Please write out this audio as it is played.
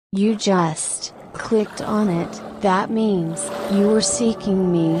You just clicked on it, that means you are seeking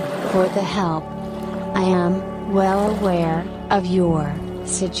me for the help. I am well aware of your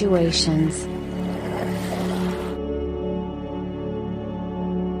situations.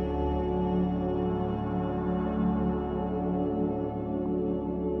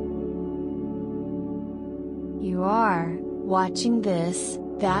 You are watching this,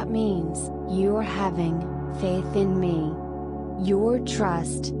 that means you are having faith in me. Your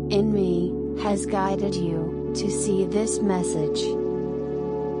trust in me has guided you to see this message.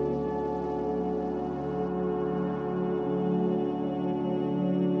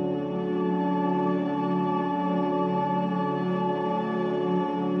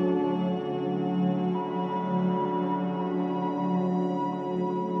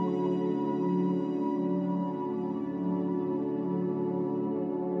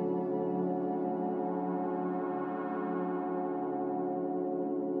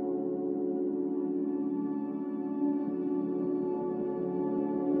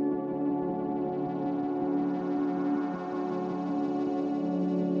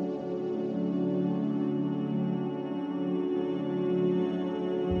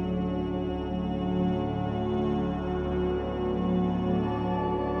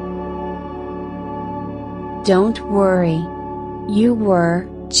 Don't worry. You were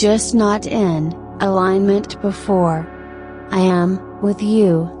just not in alignment before. I am with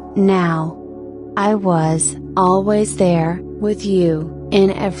you now. I was always there with you in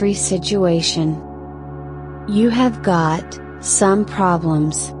every situation. You have got some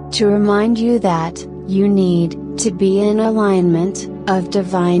problems to remind you that you need to be in alignment of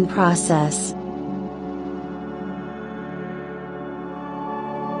divine process.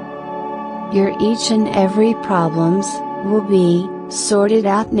 Your each and every problems will be sorted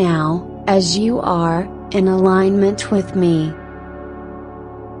out now, as you are in alignment with me.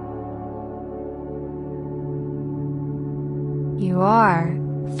 You are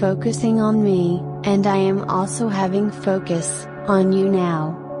focusing on me, and I am also having focus on you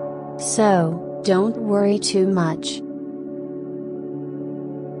now. So, don't worry too much.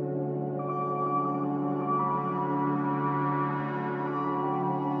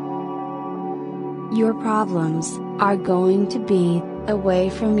 Your problems are going to be away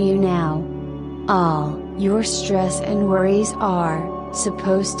from you now. All your stress and worries are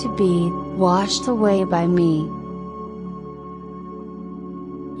supposed to be washed away by me.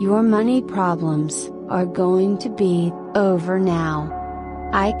 Your money problems are going to be over now.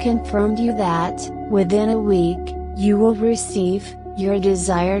 I confirmed you that within a week you will receive your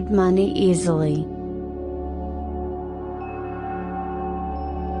desired money easily.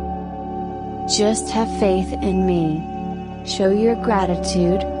 Just have faith in me. Show your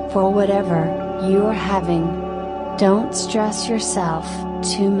gratitude for whatever you are having. Don't stress yourself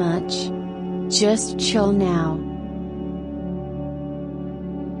too much. Just chill now.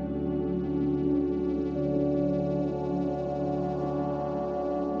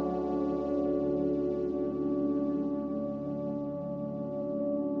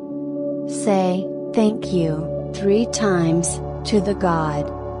 Say, thank you, 3 times, to the God.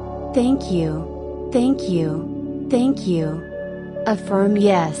 Thank you, thank you, thank you. Affirm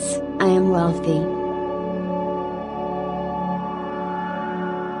yes, I am wealthy.